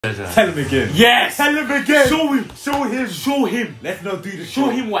Tell him again. Yes! Tell him again. Show him. Show him. Show him. Let's not do this.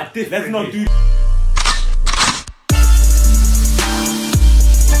 Show him what different. Let's not do.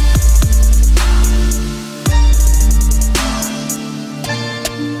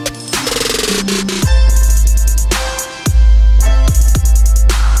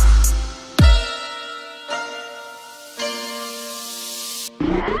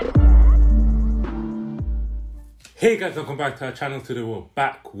 Hey guys, welcome back to our channel. Today we're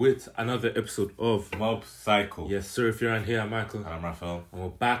back with another episode of Mob Psycho. Yes sir, if you're on here, I'm Michael. And I'm Raphael. And we're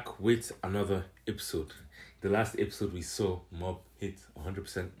back with another episode. The last episode we saw Mob hit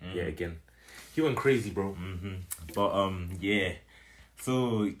 100% yet again. He went crazy, bro. But yeah.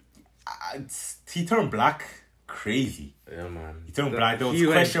 So he turned black. Crazy. Yeah, man. He turned black. There was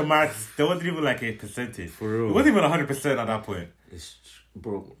question marks. There wasn't even like a percentage. For real. It wasn't even 100% at that point.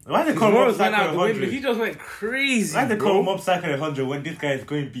 Bro, why they call Mob Psycho 100? He just went crazy. Why they call Mob Psycho 100 when this guy is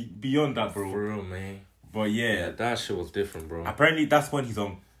going beyond that, bro? For real, man. But yeah, that shit was different, bro. Apparently, that's when he's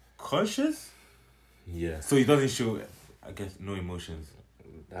unconscious. Yeah. So he doesn't show, I guess, no emotions.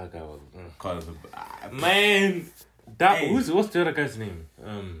 That guy was man. That what's the other guy's name?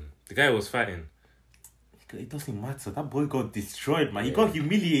 The guy who was fighting. It doesn't matter. That boy got destroyed, man. He got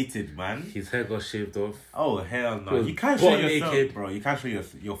humiliated, man. His hair got shaved off. Oh hell no! You can't show yourself, bro. You can't show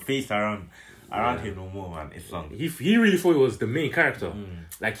your face around him no more, man. It's long. He really thought he was the main character.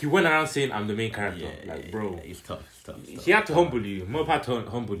 Like he went around saying, "I'm the main character." Yeah, like, bro, it's tough. He had to humble you. Mob had to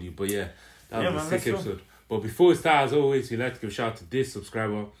humble you. But yeah, that was a sick episode. Go. But before we start, as always, we'd like to give a shout out to this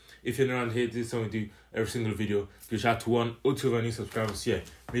subscriber. If you're around here, this is something we do every single video. Give a shout out to one or two of our new subscribers. Yeah,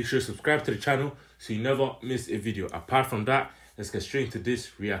 make sure you subscribe to the channel so you never miss a video. Apart from that, let's get straight into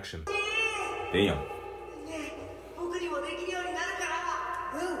this reaction. Damn.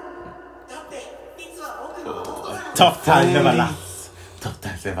 Tough times never last. Tough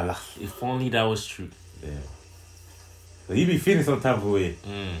times never last. If only that was true. Yeah. So he be feeling some type of way.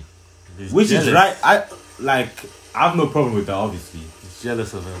 Which is right. I have no problem with that, obviously. He's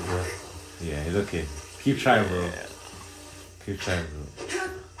jealous of him, bro. Yeah, it's okay. Keep trying, bro. Keep trying, bro.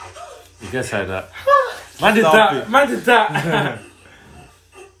 You guys had that. Man did that. Man did that.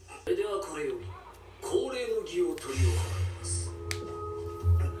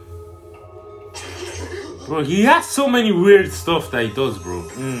 Bro, he has so many weird stuff that he does, bro.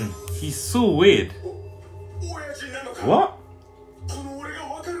 He's so weird. What?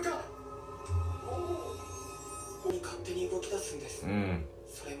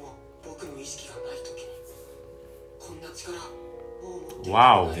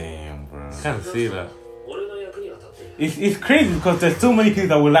 Wow. Damn, bro. I can't see that. It's crazy because there's so many people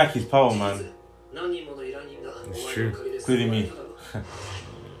that will like his power, man. It's true. Including me.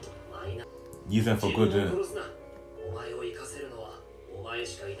 Use them for good, innit?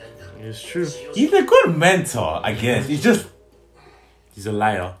 It's true. He's a good mentor, I guess. He's a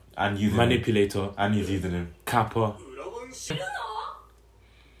liar. And using manipulator. Him. And he's using him. Kappa.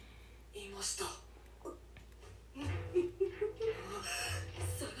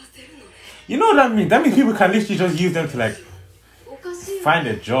 You know what that means? That means people can literally just use them to like find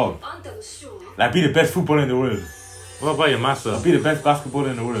a job. Like be the best footballer in the world. What about your master? Be the best basketballer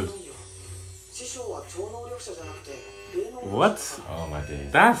in the world. What? Oh my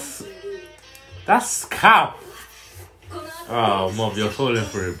days. That's cap. Oh, Mob, you're falling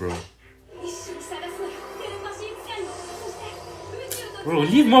for it, bro. Bro,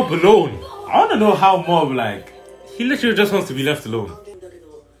 leave Mob alone. I want to know how Mob, like... He literally just wants to be left alone.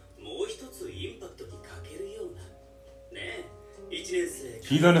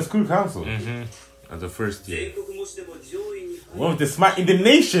 He's on the school council. As the first year. One of the smart in the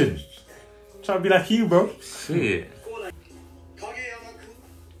nation. Trying to be like you, bro. Shit.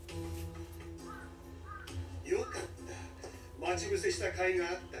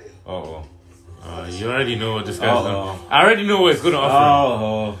 You already know what this guy's done. I already know what he's going to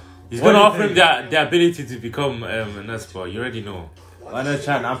offer him. He's going to offer him the ability to become an Esper. You already know. Why not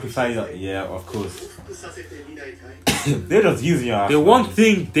try and amplify your... Yeah, of course. They're just using your ass. The one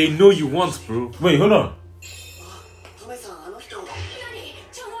thing they know you want, bro. Wait, hold on.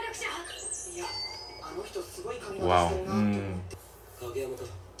 Wow.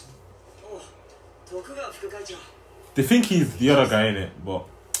 They think he's the other guy in it, but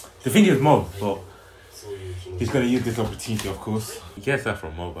they think he's Mob, but he's gonna use this opportunity, of course. He gets that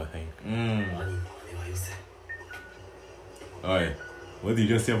from Mob, I think. Alright, what did you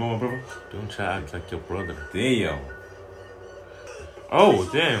just say about my brother? Don't try to act like your brother. Damn. Oh,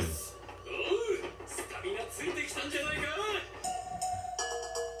 damn.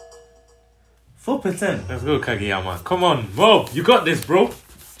 4%. Let's go, Kageyama. Come on, Mob. You got this, bro.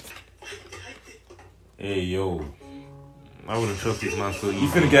 Hey, yo. I wouldn't trust these man so You easy.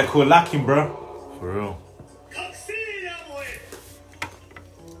 finna get caught lacking, bro. For real.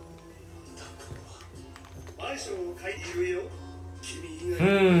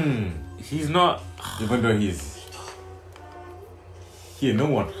 He's not. Even though he's... Here, no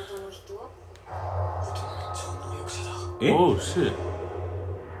one. Eh? Oh, shit.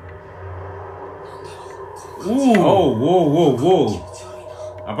 Ooh. Oh,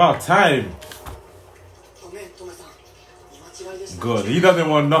 whoa. About time. God, he doesn't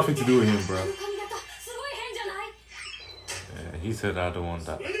want nothing to do with him, bro. Yeah, he said I don't want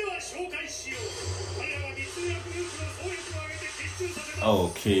that.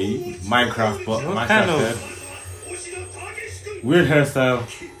 Okay, Minecraft, but What Minecraft kind of- head. Weird hairstyle.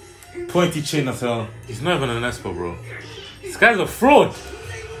 Pointy chin as hell. He's not even an Espo, bro. This guy's a fraud.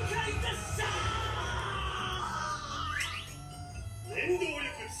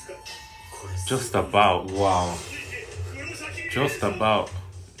 Just about. Wow. Just about.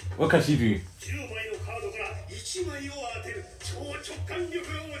 What can she do?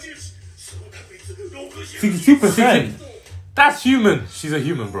 62%. That's human. She's a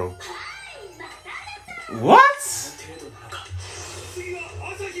human, bro. What?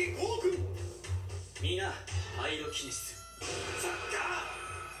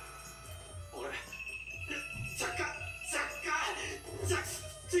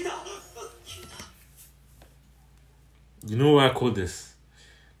 You know what I call this?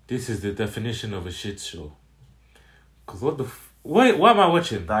 This is the definition of a shit show. Cause what the wait, what am I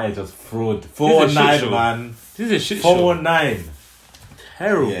watching? That is just fraud. This is a 419, shit show. man. This is a shit show. 419.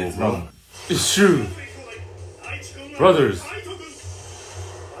 Terrible, Yeah, it's bro. wrong. It's true. Brothers.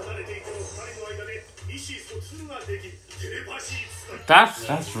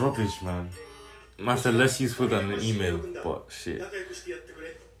 That's rubbish, man. I said less useful than an email, but shit.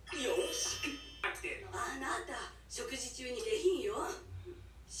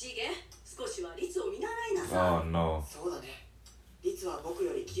 Oh no.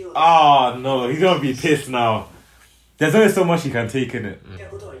 Oh no, he's gonna be pissed now. There's only so much he can take in it.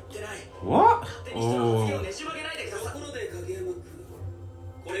 What? Oh.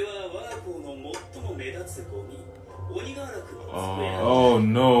 Oh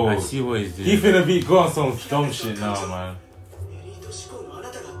no. I see what he's He doing. finna be going some dumb shit now, man.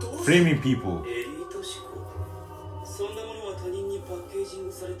 Framing people.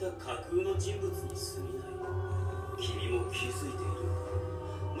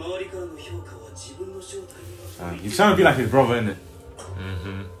 He's trying to be like his brother, innit?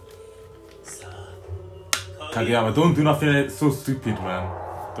 Mm-hmm. Kageyama, don't do nothing so stupid,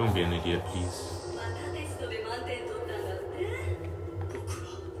 man. Don't be an idiot, please.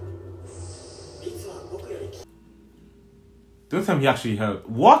 Don't tell me he actually heard.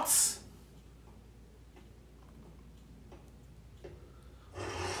 What?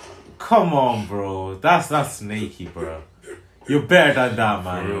 Come on, bro. That's snaky, bro. You're better than that,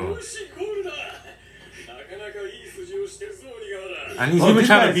 man. Bro. And he's Oh, even this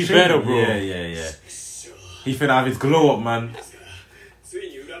trying to guy's be training. better, bro. Yeah. He finna have his glow up, man.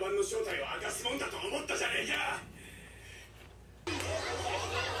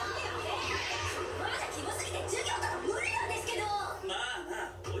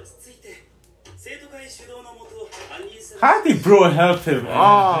 How did bro help him? Oh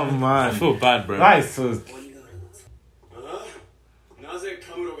I man. feel bad, bro. That is so.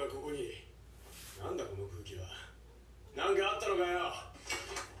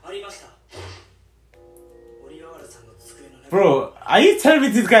 Bro, are you telling me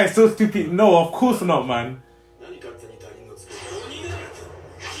this guy is so stupid? No, of course not, man.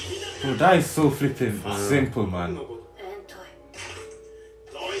 Bro, that is so flipping simple, man.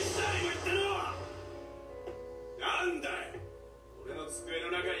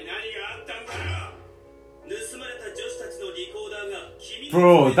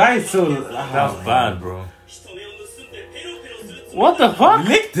 Bro, that is so. That's bad, bro. What the fuck?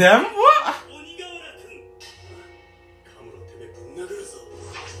 Lick them? What?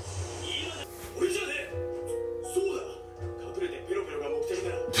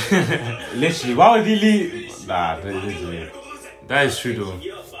 Literally, why would he leave? Nah, literally. That is true, though.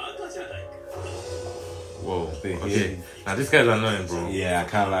 Whoa. Okay. Now, this guy's annoying, bro. Yeah, I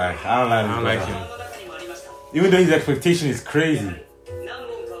can't lie. I don't like I this don't like brother. him. Even though his expectation is crazy.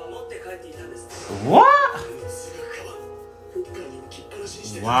 What?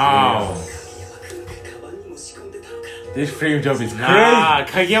 Wow. This frame job is Nah,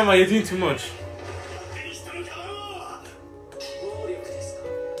 Kageyama, you're doing too much.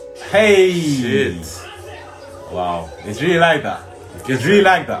 crazy. Hey. Shit. Wow. It's really like that. It's really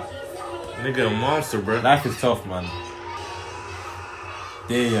like that. Nigga, a monster, bro. Life is tough, man.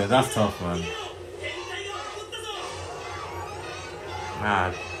 Yeah, that's tough, man.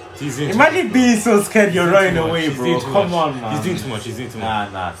 Nah, he's doing Imagine being so scared you're running away, He's bro. doing too Come much. on, man. He's doing too much. He's doing too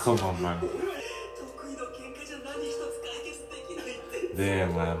much. Nah, come on, man.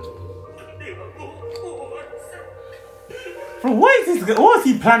 Damn, man. Bro, what is this? What was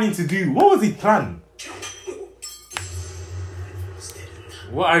he planning to do? What was he planning?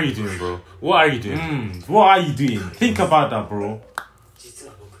 What are you doing, bro? What are you doing? What are you doing? Think about that, bro.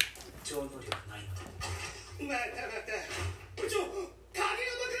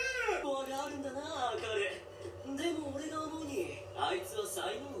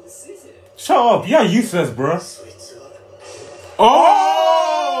 Shut up, you're useless, bro.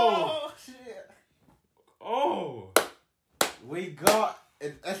 Oh! Oh! We got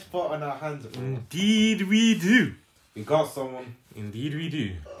an expert on our hands, bro. Indeed we do. We got someone. Indeed we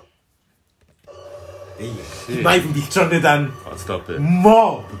do. He might even be stronger than I'll stop it.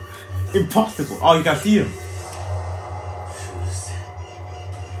 Mob. Impossible. Oh, you can see him.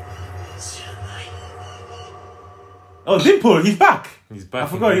 Oh, Dimple, he's back. He's back. I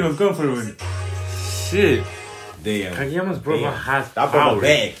forgot he was going for it. Shit. Damn. Kageyama's brother has that power. brother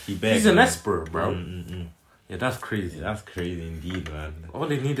big. He's an expert, bro. Yeah, that's crazy. That's crazy indeed, man. All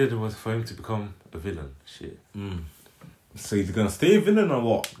they needed was for him to become a villain. Shit. So he's gonna stay a villain or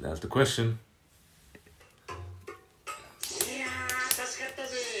what? That's the question.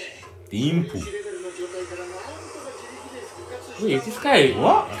 Dimple. Wait, this guy.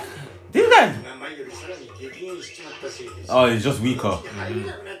 What? This guy? Oh, he's just weaker.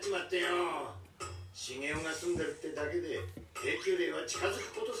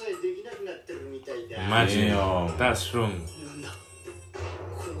 Imagine. That's strong.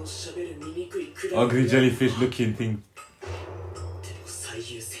 Ugly jellyfish looking thing.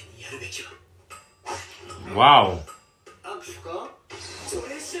 Wow.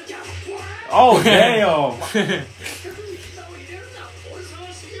 Oh, damn.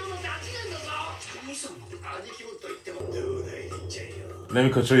 Let me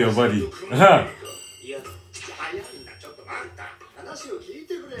control your body.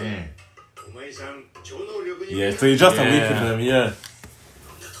 Yeah, so you just awakened them, yeah.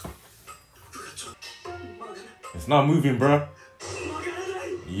 It's not moving, bro.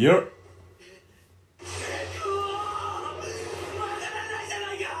 Yep.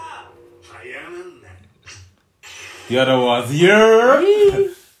 The other was, yeah.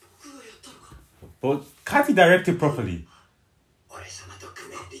 But can't he direct it properly?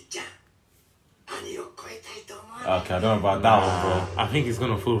 Okay, I don't know about that one, bro. I think he's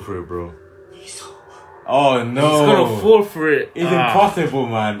gonna fall for it, bro. Oh no. He's gonna fall for it. It's impossible,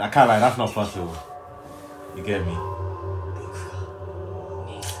 man. I can't lie, that's not possible. You get me?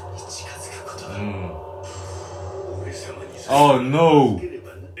 Oh no.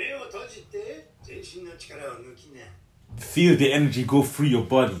 Feel the energy go through your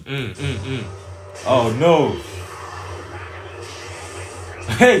body. Oh no.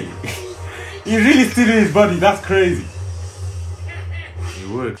 Hey! He really stealing his body, that's crazy. He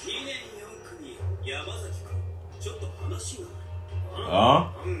would.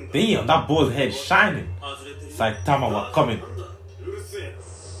 Damn, that boy's head shining. It's like Tama was coming.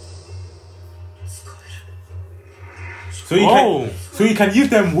 So you can use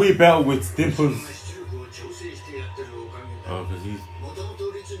them way better with Dimples. Oh, because he's...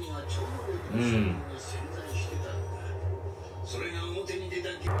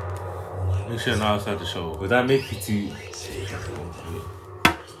 Make sure not outside the show. Would that make you too...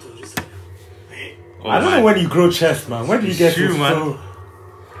 Oh, I don't know when you grow chest, man. When do you get true, to man. so...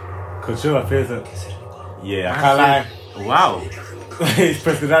 Control my face. Yeah, I can't lie. Wow. His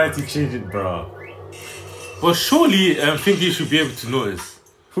personality changing, bro. But surely, I think you should be able to notice.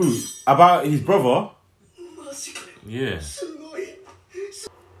 Who? About his brother? Yeah.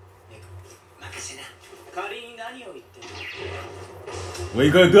 What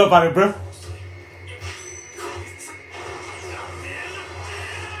you gonna do about it, bro?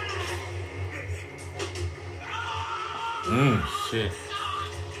 Shit.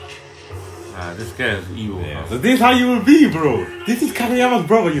 Nah, this guy is evil. Yeah. So this is how you will be, bro. This is Kageyama's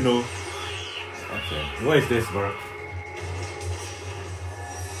brother, you know. Okay. What is this, bro?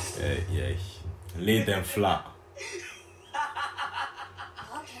 Yeah. Lay them flat.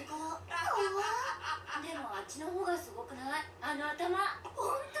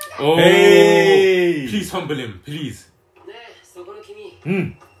 Oh, hey! Please humble him, please.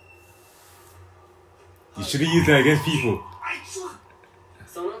 You shouldn't use that against people.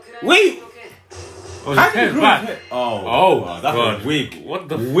 Wait! Oh, his head's back. Oh, Oh, that's God. a wig. What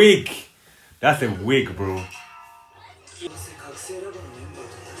the wig? That's a wig, bro.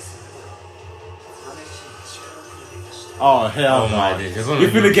 Oh, hell no. My days. You're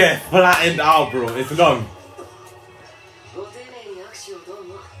finna get flattened out, bro. It's long.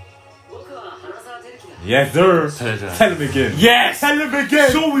 Yes, sir. Tell him again. Yes. Tell him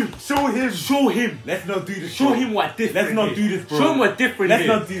again. Show him. Show him. Show him. Let's not do this. Show bro. him what different. Let's not do this, bro. Show him what different. Let's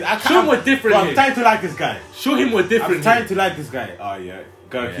not do this. Show him what different. Bro, I'm trying to like this guy. Show him what different. I'm trying to like this guy. Oh yeah.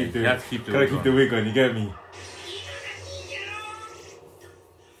 Gotta keep the you have to keep the gotta wig keep on. the wig on. You get me?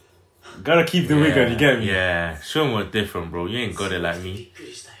 Gotta keep the wig on. You get me? Yeah. Show him what different, bro. You ain't got it like me.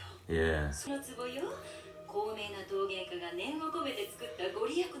 Yeah.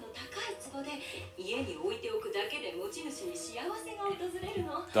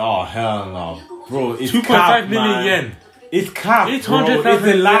 Oh hell no, bro! It's 2.5 million yen. It's cap, bro. 800,000 It's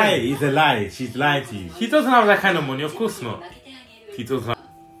a lie. yen. It's a lie. She's lying to you. He doesn't have that kind of money, of course not. He doesn't.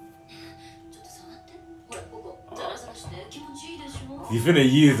 He's finna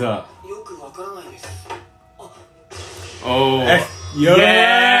use her. Oh.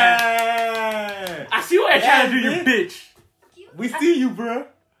 Yeah. I see what you're trying to do, you bitch. We see you, bro.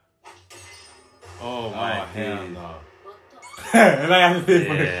 Oh my hell days. no. And I have to pay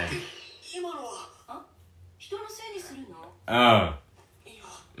for it. Yeah.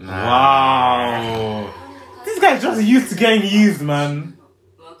 Nah. Wow. This guy's just used to getting used, man.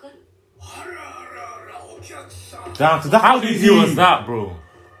 Down to that. How easy was that, bro?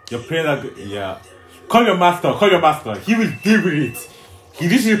 You're playing like, yeah. Call your master. Call your master. He will deal with it.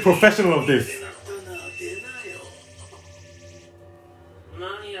 This is a professional of this.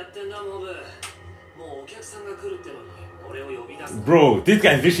 Bro, this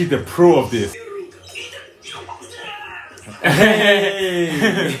guy is literally the pro of this.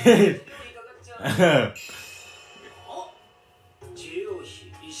 Hey!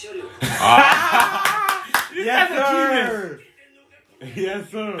 Yes, sir! Yes,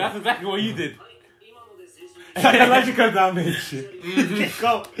 sir! That's exactly what you did. Psychological damage.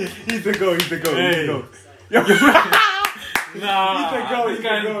 Go. He's the go. He's the go. He's the go. Nah, He's the go. He's the go.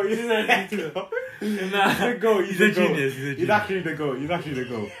 He's the go. Nah, He's the go. he's a genius. He's a He's genius. actually the go. He's actually the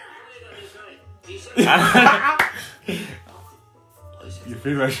go. You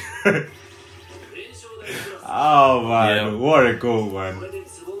feel like oh man, Yeah. what a goal, man.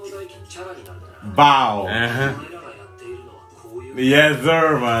 Bow. Yes,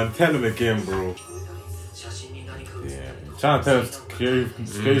 sir, man. Tell him again, bro. Yeah. Trying to tell us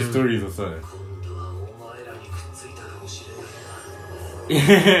scary stories or something.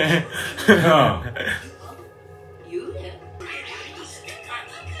 Yeah.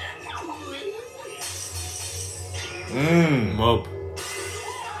 Mob.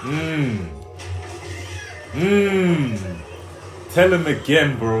 Tell him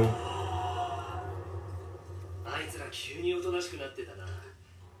again, bro.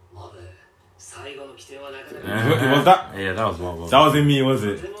 Was that? Yeah, that was Mob. That wasn't me, was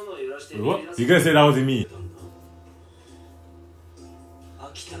it? What? You gonna say that wasn't me?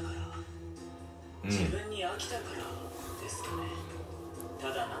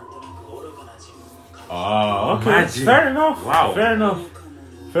 Oh, okay. Imagine. Fair enough. Wow. Fair enough.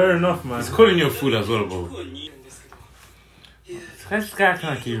 Fair enough, man. He's calling you a fool as well, bro. This guy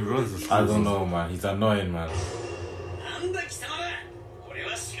can't keep runs. I don't know, man. He's annoying, man.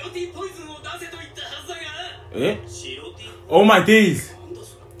 Eh? Oh my days.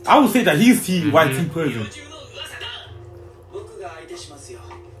 I would say that he's white tea poison.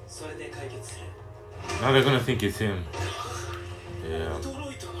 Now they're gonna think it's him. Yeah.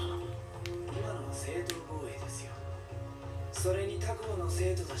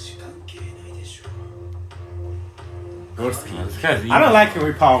 This guy's I don't like him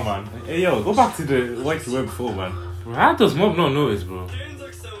with power, man. Hey, yo, go back to the way you were before, man. How does Mob not notice, bro?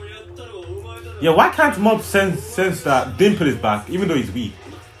 Yeah, why can't Mob sense that Dimple is back, even though he's weak?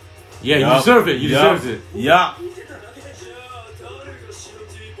 Yeah, you deserve it. You deserve it. Yeah.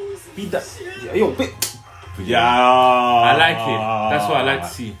 Beat that. Yo, bit. Yeah. I like it. That's what I like to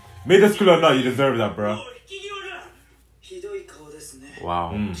see. Middle school or not, you deserve that, bro.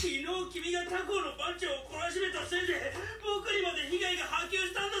 Wow. Shit.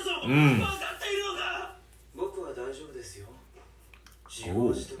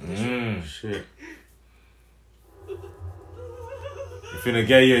 You finna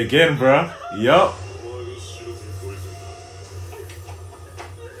get you again, bro. Yup.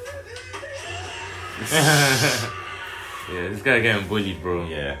 Yeah, this guy getting bullied, bro.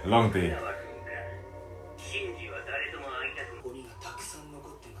 Yeah, long day.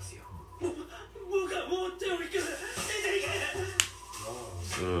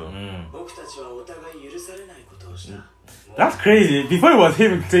 bro. That's crazy. Before it was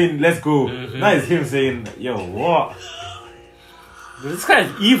him saying, let's go. Now it's him saying, yo, what? This guy's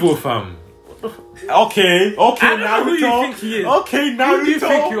evil, fam. Okay, Naruto. Who you think he is? Okay, Naruto. Who do you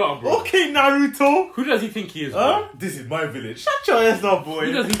think you are, bro? Okay, Naruto. Who does he think he is, bro? This is my village. Shut your ass up, boy.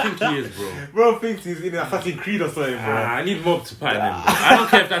 Who does he think he is, bro? Bro thinks he's in Assassin's Creed or something, bro. I need Mob to pattern him, bro. I don't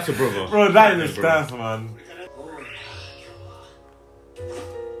care if that's your brother. Bro, that is a stance, man.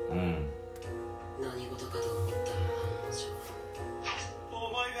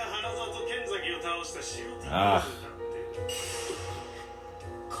 Ah.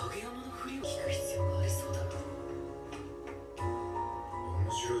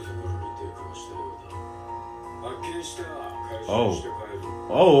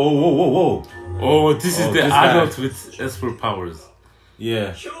 Whoa. Oh, this is the this adult guy. with Esper powers.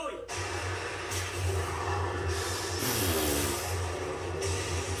 Yeah.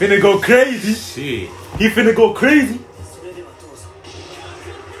 Finna go crazy. Shit. He finna go crazy.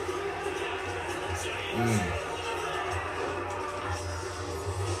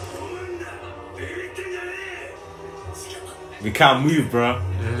 We can't move, bro.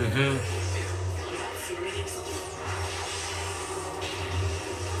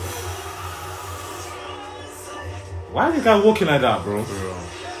 Why is this guy walking like that, bro?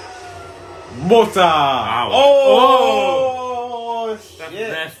 Mota! Oh! That's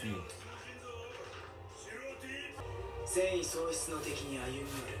nasty.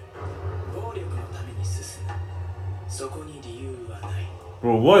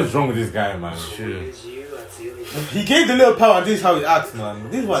 Bro, what is wrong with this guy, man? Sure. He gave the little power, this is how he acts, man.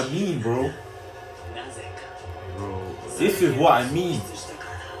 This is what I mean, bro. Bro. This is what I mean.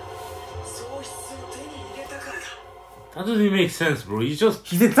 That doesn't even make sense, bro. He's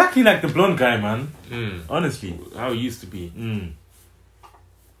exactly like the blonde guy, man. Honestly. How he used to be.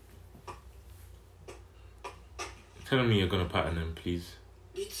 Tell me you're gonna pattern him, please.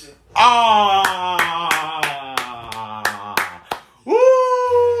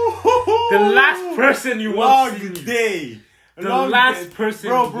 The last person you want to see. Day. The last person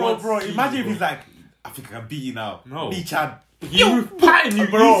Bro. Imagine if he's like, I think I can beat you now. No. Chad. He will pattern you,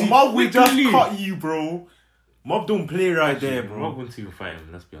 bro. easy. Mob will just cut you, bro. Mob don't play right there, bro. Mob wouldn't even fight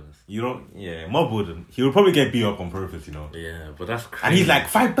him, let's be honest. You don't, yeah, Mob wouldn't. He would probably get beat up on purpose, you know. Yeah, but that's crazy. And he's like,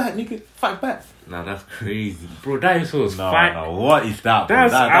 fight back, nigga, fight back. Nah, that's crazy. Bro, Dinosaur's No, what is that, bro?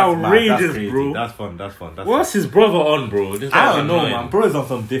 That's outrageous, that's crazy. bro. That's fun. What's his brother on, bro? This I don't know, man. Bro is on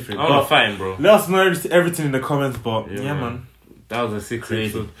something different. I'm not fighting, bro. Let us know everything in the comments, but yeah, man. That was a sick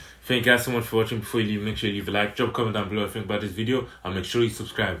episode. Thank you guys so much for watching. Before you leave, make sure you leave a like, drop a comment down below what you think about this video, and make sure you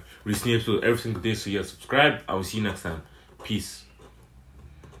subscribe. Release new episodes every single day, so yeah, subscribe. I will see you next time. Peace.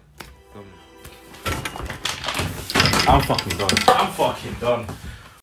 I'm fucking done.